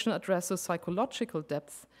installation addresses psychological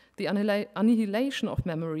depth, the annihilation of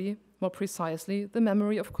memory, more precisely, the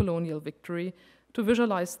memory of colonial victory. To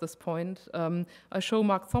visualize this point, I show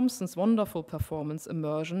Mark Thompson's wonderful performance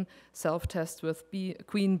immersion, self-test with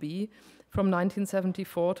Queen Bee from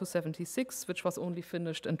 1974 to 76, which was only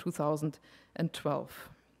finished in 2012.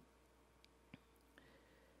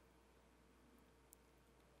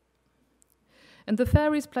 And the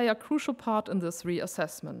fairies play a crucial part in this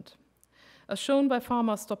reassessment. As shown by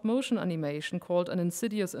Farmer's stop-motion animation called An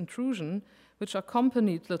Insidious Intrusion, which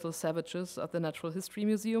accompanied Little Savages at the Natural History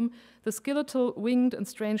Museum, the skeletal, winged, and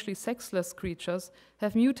strangely sexless creatures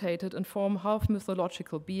have mutated and form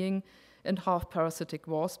half-mythological being and half-parasitic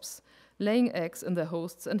wasps, laying eggs in their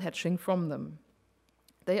hosts and hatching from them.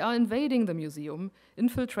 They are invading the museum,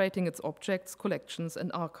 infiltrating its objects, collections,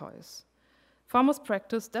 and archives. Farmer's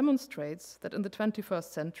practice demonstrates that in the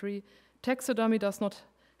 21st century, taxidermy does not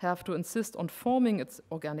have to insist on forming its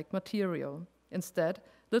organic material. Instead,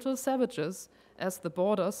 Little Savages, as the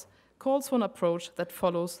borders, calls for an approach that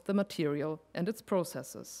follows the material and its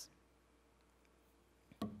processes.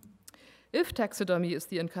 If taxidermy is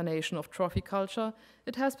the incarnation of trophy culture,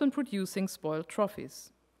 it has been producing spoiled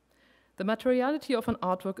trophies. The materiality of an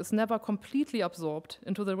artwork is never completely absorbed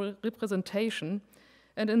into the representation,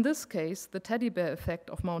 and in this case, the teddy bear effect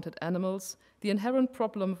of mounted animals, the inherent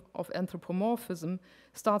problem of anthropomorphism,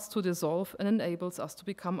 starts to dissolve and enables us to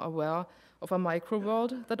become aware of a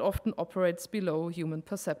micro-world that often operates below human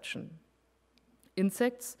perception.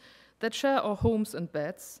 Insects that share our homes and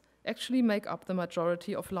beds actually make up the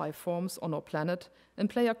majority of life forms on our planet and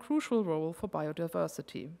play a crucial role for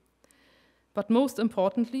biodiversity. But most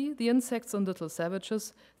importantly, the insects in Little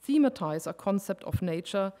Savages thematize a concept of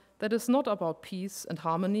nature that is not about peace and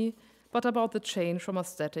harmony, but about the change from a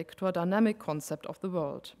static to a dynamic concept of the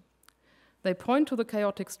world. They point to the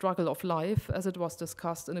chaotic struggle of life as it was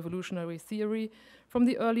discussed in evolutionary theory from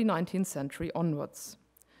the early 19th century onwards.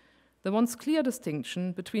 The once clear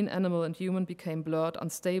distinction between animal and human became blurred,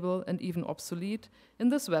 unstable, and even obsolete in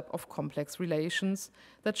this web of complex relations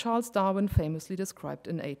that Charles Darwin famously described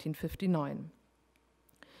in 1859.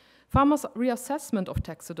 Farmer's reassessment of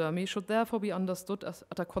taxidermy should therefore be understood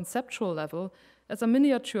at a conceptual level as a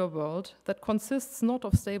miniature world that consists not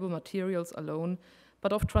of stable materials alone,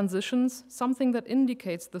 but of transitions, something that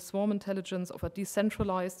indicates the swarm intelligence of a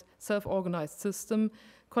decentralized, self-organized system,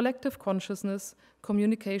 collective consciousness,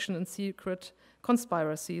 communication in secret,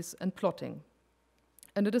 conspiracies, and plotting.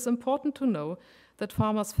 And it is important to know that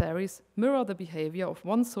Farmer's fairies mirror the behavior of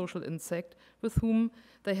one social insect with whom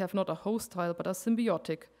they have not a hostile but a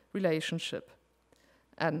symbiotic relationship: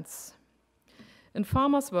 ants. In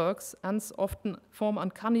Farmer's works, ants often form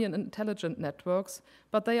uncanny and intelligent networks,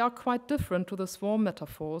 but they are quite different to the swarm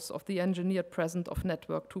metaphors of the engineered present of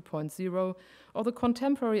Network 2.0 or the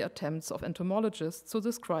contemporary attempts of entomologists to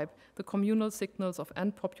describe the communal signals of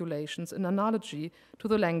ant populations in analogy to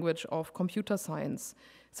the language of computer science,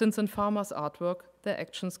 since in Farmer's artwork, their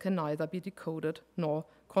actions can neither be decoded nor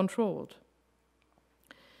controlled.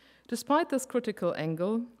 Despite this critical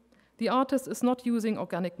angle, the artist is not using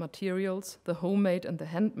organic materials, the homemade and the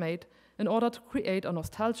handmade, in order to create a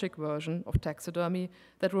nostalgic version of taxidermy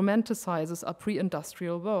that romanticizes a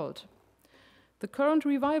pre-industrial world. The current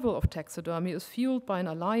revival of taxidermy is fueled by an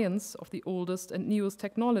alliance of the oldest and newest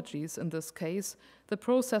technologies, in this case, the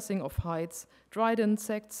processing of hides, dried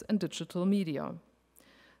insects, and digital media.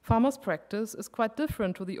 Farmer's practice is quite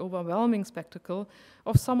different to the overwhelming spectacle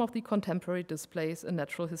of some of the contemporary displays in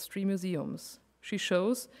natural history museums. She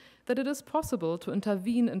shows that it is possible to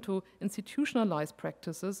intervene into institutionalized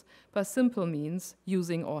practices by simple means,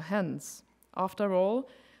 using our hands. After all,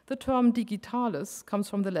 the term digitalis comes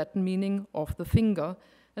from the Latin meaning of the finger,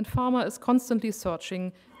 and Farmer is constantly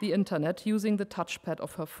searching the internet using the touchpad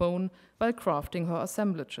of her phone while crafting her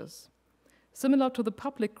assemblages. Similar to the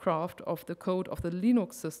public craft of the code of the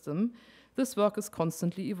Linux system, this work is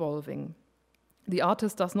constantly evolving. The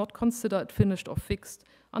artist does not consider it finished or fixed,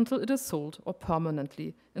 until it is sold or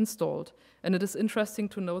permanently installed. And it is interesting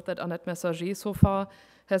to note that Annette Messager so far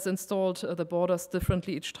has installed the borders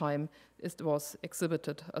differently each time it was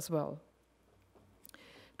exhibited as well.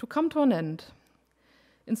 To come to an end,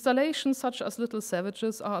 installations such as Little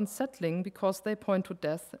Savages are unsettling because they point to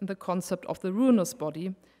death in the concept of the ruinous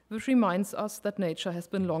body, which reminds us that nature has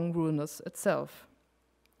been long ruinous itself.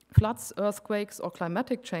 Floods, earthquakes, or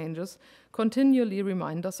climatic changes continually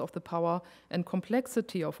remind us of the power and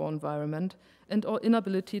complexity of our environment and our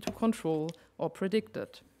inability to control or predict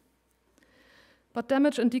it. But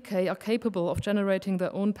damage and decay are capable of generating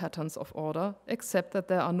their own patterns of order, except that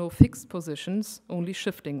there are no fixed positions, only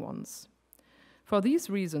shifting ones. For these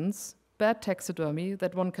reasons, bad taxidermy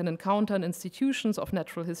that one can encounter in institutions of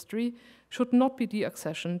natural history should not be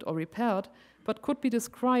deaccessioned or repaired, but could be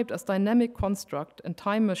described as dynamic construct and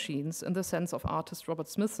time machines in the sense of artist Robert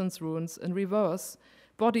Smithson's ruins in reverse,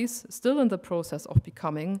 bodies still in the process of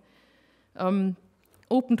becoming, open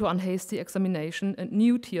to unhasty examination and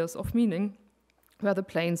new tiers of meaning, where the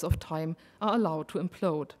planes of time are allowed to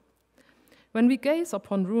implode. When we gaze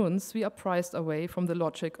upon ruins, we are prized away from the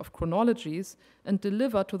logic of chronologies and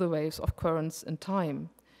deliver to the waves of currents in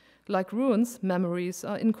time. Like ruins, memories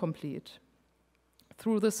are incomplete.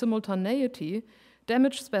 Through the simultaneity,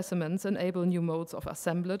 damaged specimens enable new modes of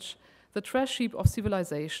assemblage. The trash heap of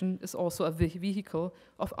civilization is also a vehicle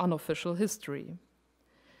of unofficial history.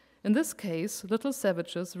 In this case, Little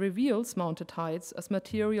Savages reveals mounted hides as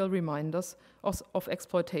material reminders of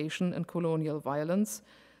exploitation and colonial violence.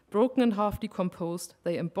 Broken and half decomposed,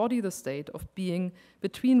 they embody the state of being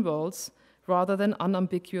between worlds rather than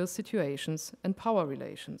unambiguous situations and power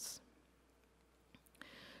relations.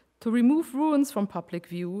 To remove ruins from public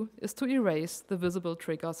view is to erase the visible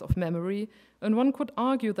triggers of memory, and one could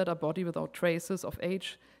argue that a body without traces of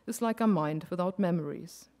age is like a mind without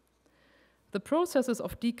memories. The processes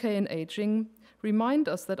of decay and aging remind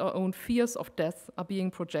us that our own fears of death are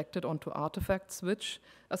being projected onto artifacts which,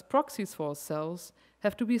 as proxies for ourselves,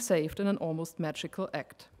 have to be saved in an almost magical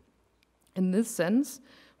act. In this sense,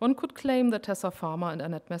 one could claim that Tessa Farmer and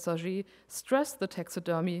Annette Messager stressed the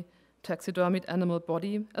taxidermied animal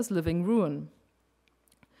body as living ruin.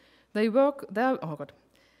 Their works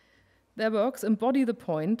embody the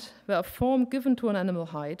point where a form given to an animal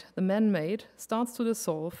hide, the man-made, starts to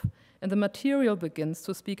dissolve, and the material begins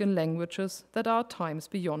to speak in languages that are at times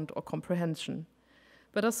beyond our comprehension.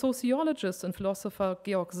 But as sociologist and philosopher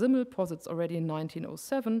Georg Simmel posits already in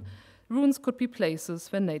 1907, ruins could be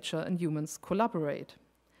places where nature and humans collaborate.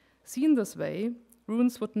 Seen this way,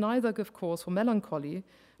 ruins would neither give cause for melancholy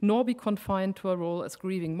nor be confined to a role as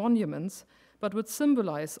grieving monuments, but would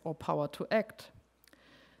symbolize our power to act.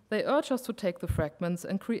 They urge us to take the fragments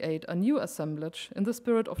and create a new assemblage in the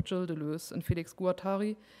spirit of Gilles Deleuze and Félix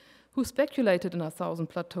Guattari, who speculated in A Thousand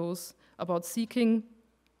Plateaus about seeking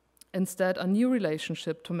instead a new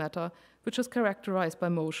relationship to matter, which is characterized by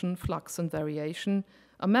motion, flux, and variation,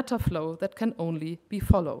 a matter flow that can only be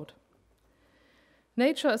followed.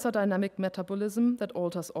 Nature is a dynamic metabolism that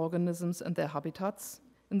alters organisms and their habitats.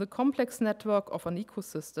 In the complex network of an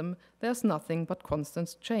ecosystem, there's nothing but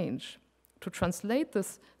constant change. To translate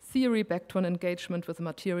this theory back to an engagement with the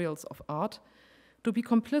materials of art, to be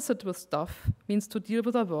complicit with stuff means to deal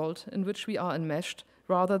with a world in which we are enmeshed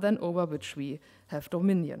rather than over which we have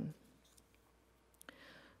dominion.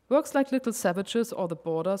 Works like Little Savages or The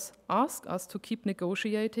Borders ask us to keep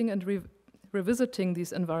negotiating and revisiting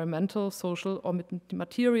these environmental, social, or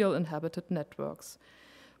material inhabited networks.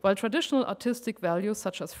 While traditional artistic values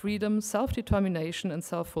such as freedom, self-determination, and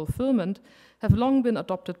self-fulfillment have long been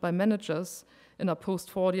adopted by managers in a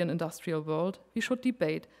post-Fordian industrial world, we should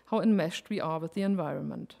debate how enmeshed we are with the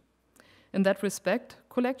environment. In that respect,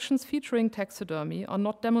 collections featuring taxidermy are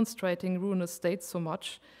not demonstrating ruinous states so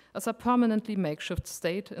much as a permanently makeshift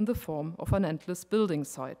state in the form of an endless building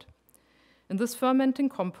site. In this fermenting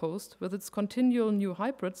compost, with its continual new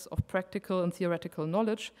hybrids of practical and theoretical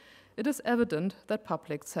knowledge, it is evident that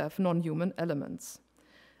publics have non-human elements.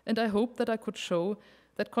 And I hope that I could show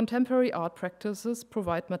that contemporary art practices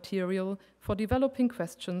provide material for developing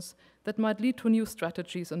questions that might lead to new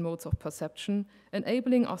strategies and modes of perception,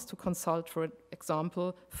 enabling us to consult, for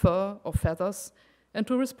example, fur or feathers, and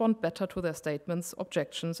to respond better to their statements,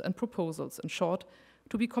 objections, and proposals. In short,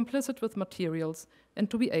 to be complicit with materials and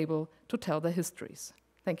to be able to tell their histories.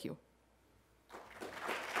 Thank you.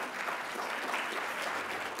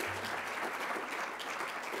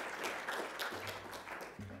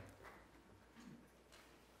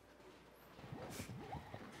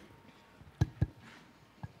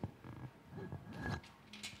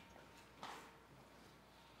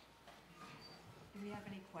 Do we have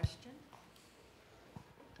any questions?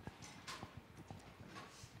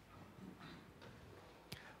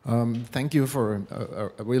 Thank you for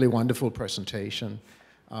a really wonderful presentation.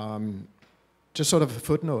 Just sort of a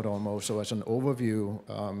footnote almost, so as an overview,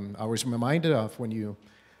 I was reminded of when you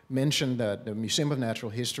mentioned that the Museum of Natural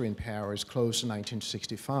History in Paris closed in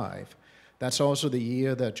 1965. That's also the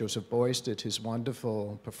year that Joseph Beuys did his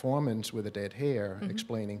wonderful performance with a dead hare,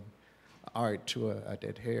 explaining art to a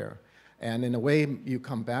dead hare. And in a way, you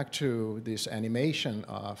come back to this animation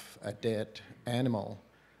of a dead animal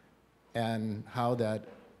and how that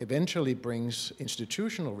eventually brings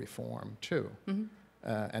institutional reform too,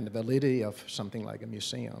 and the validity of something like a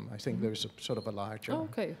museum. I think there's a sort of a larger... Oh,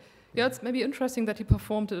 okay. Yeah, it's maybe interesting that he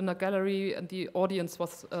performed it in a gallery and the audience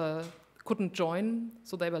was couldn't join,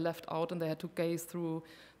 so they were left out and they had to gaze through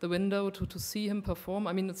the window to see him perform.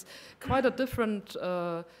 I mean, it's quite a different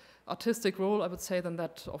artistic role, I would say, than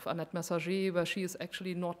that of Annette Messager, where she is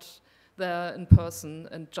actually not there in person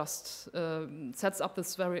and just sets up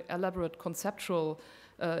this very elaborate conceptual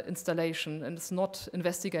installation and is not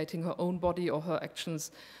investigating her own body or her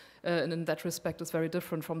actions. And in that respect, is very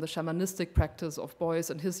different from the shamanistic practice of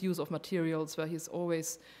Beuys and his use of materials, where he's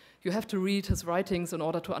always, you have to read his writings in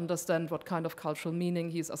order to understand what kind of cultural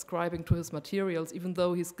meaning he's ascribing to his materials, even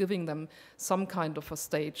though he's giving them some kind of a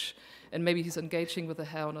stage, and maybe he's engaging with the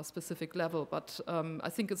hair on a specific level. But I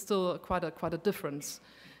think it's still quite a difference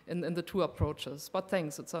in the two approaches. But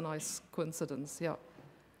thanks, it's a nice coincidence, yeah.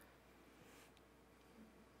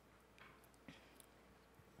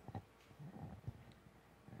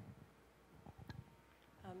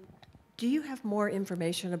 Do you have more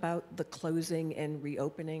information about the closing and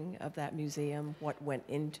reopening of that museum? What went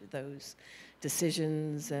into those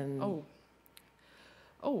decisions and...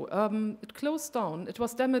 It closed down. It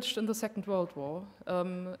was damaged in the Second World War,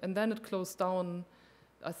 and then it closed down,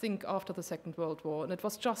 I think, after the Second World War, and it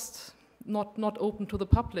was just not open to the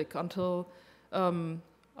public until,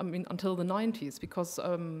 until the 90s, because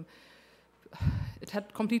it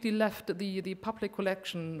had completely left, the public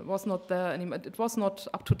collection was not there anymore. It was not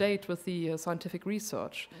up to date with the scientific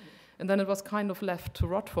research. And then it was kind of left to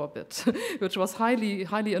rot for a bit, which was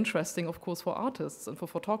highly interesting, of course, for artists and for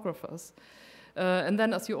photographers. And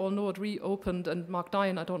then, as you all know, it reopened, and Mark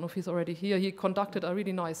Dine, I don't know if he's already here, he conducted a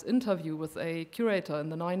really nice interview with a curator in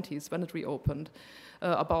the 90s when it reopened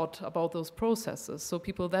about those processes. So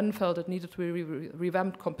people then felt it needed to be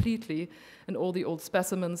revamped completely, and all the old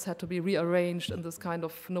specimens had to be rearranged in this kind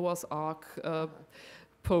of Noah's Ark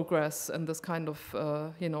progress and this kind of,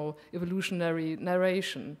 evolutionary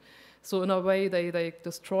narration. So in a way, they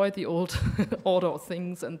destroyed the old order of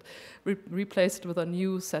things and replaced it with a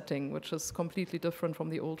new setting, which is completely different from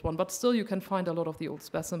the old one. But still, you can find a lot of the old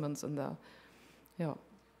specimens in there. Yeah.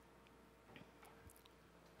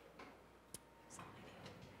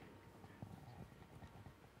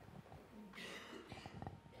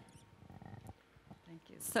 Thank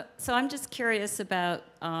you. So I'm just curious about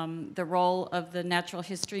the role of the natural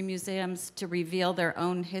history museums to reveal their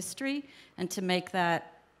own history and to make that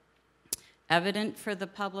evident for the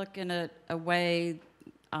public in a way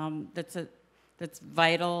that's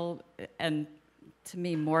vital, and to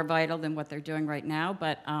me more vital than what they're doing right now,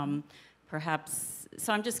 but perhaps,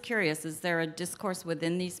 so I'm just curious, is there a discourse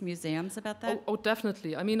within these museums about that? Oh,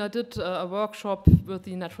 definitely. I mean, I did a workshop with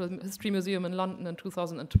the Natural History Museum in London in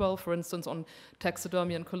 2012, for instance, on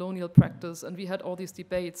taxidermy and colonial practice, and we had all these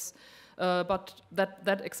debates. But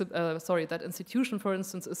that institution, for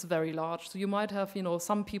instance, is very large. So you might have,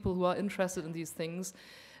 some people who are interested in these things,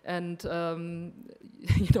 and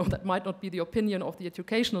that might not be the opinion of the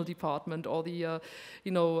educational department or the,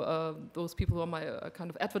 those people who are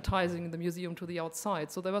kind of advertising the museum to the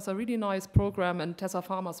outside. So there was a really nice program, and Tessa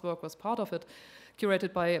Farmer's work was part of it,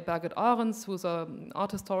 curated by Birgit Ahrens, who's an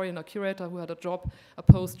art historian, a curator who had a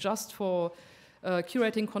post just for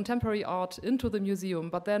curating contemporary art into the museum,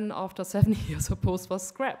 but then after 7 years her post was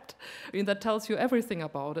scrapped. I mean, that tells you everything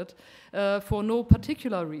about it for no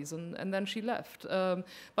particular reason, and then she left.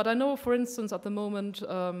 But I know, for instance, at the moment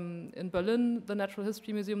in Berlin, the Natural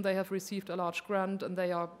History Museum, they have received a large grant, and they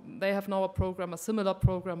have now a similar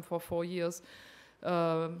program for 4 years.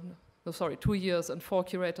 2 years, and 4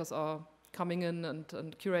 curators are coming in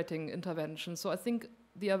and curating interventions. So I think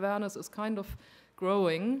the awareness is kind of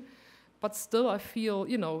growing. But still, I feel,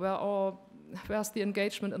 where's the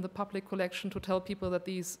engagement in the public collection to tell people that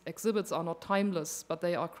these exhibits are not timeless, but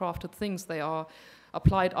they are crafted things, they are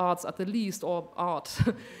applied arts at the least, or art,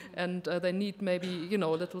 and they need maybe, a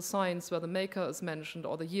little science where the maker is mentioned,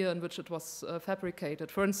 or the year in which it was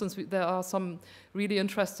fabricated. For instance, there are some really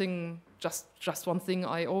interesting, just one thing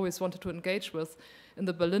I always wanted to engage with, in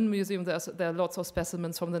the Berlin Museum, there are lots of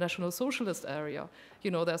specimens from the National Socialist area. You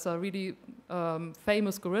know, there's a really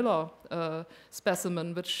famous gorilla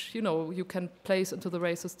specimen, which, you know, you can place into the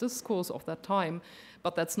racist discourse of that time,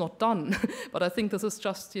 but that's not done. But I think this is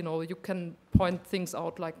just, you know, you can point things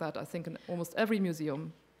out like that, I think, in almost every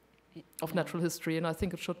museum of natural history, and I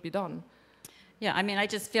think it should be done. Yeah, I mean, I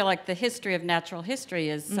just feel like the history of natural history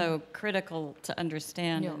is so critical to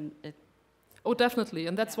understand. Yeah. And Oh, definitely.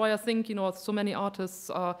 And that's why I think, you know, so many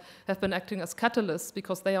artists have been acting as catalysts,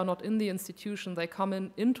 because they are not in the institution. They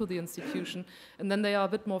come into the institution, and then they are a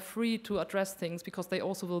bit more free to address things, because they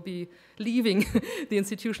also will be leaving the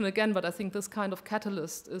institution again. But I think this kind of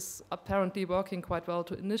catalyst is apparently working quite well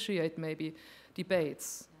to initiate maybe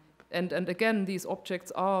debates. And again, these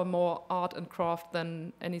objects are more art and craft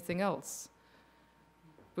than anything else.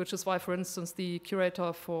 Which is why, for instance, the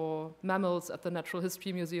curator for mammals at the Natural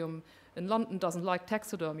History Museum in London doesn't like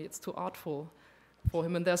taxidermy. It's too artful for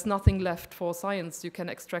him, and there's nothing left for science. You can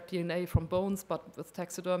extract DNA from bones, but with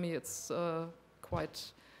taxidermy, it's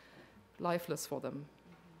quite lifeless for them.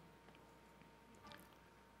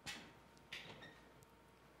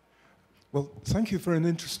 Well, thank you for an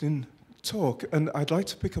interesting talk, and I'd like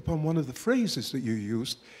to pick up on one of the phrases that you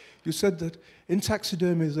used. You said that in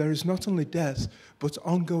taxidermy there is not only death, but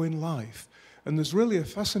ongoing life. And there's really a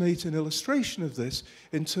fascinating illustration of this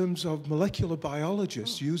in terms of molecular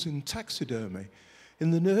biologists using taxidermy.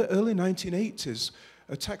 In the early 1980s,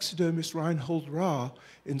 a taxidermist, Reinhold Rahr,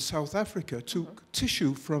 in South Africa, took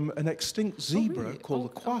tissue from an extinct zebra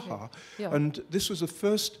called the quagga, and this was the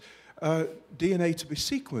first DNA to be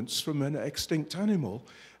sequenced from an extinct animal.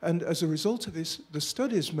 And as a result of the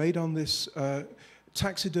studies made on this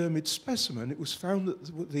taxidermied specimen, it was found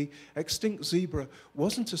that the extinct zebra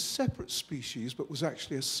wasn't a separate species, but was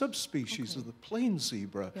actually a subspecies of the plain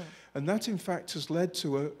zebra. Yeah. And that, in fact, has led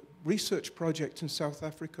to a research project in South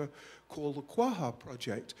Africa called the Quagga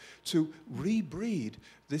Project to rebreed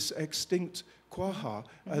this extinct quagga.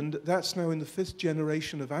 And that's now in the 5th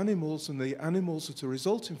generation of animals, and the animals that are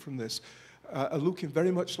resulting from this are looking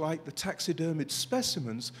very much like the taxidermied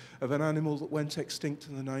specimens of an animal that went extinct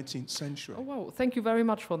in the 19th century. Oh, wow. Thank you very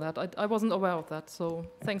much for that. I wasn't aware of that, so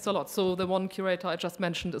thanks a lot. So the one curator I just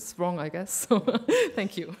mentioned is wrong, I guess. So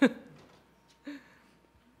thank you.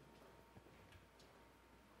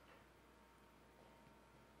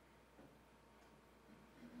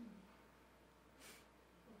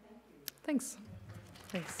 Thanks.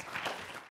 Thanks.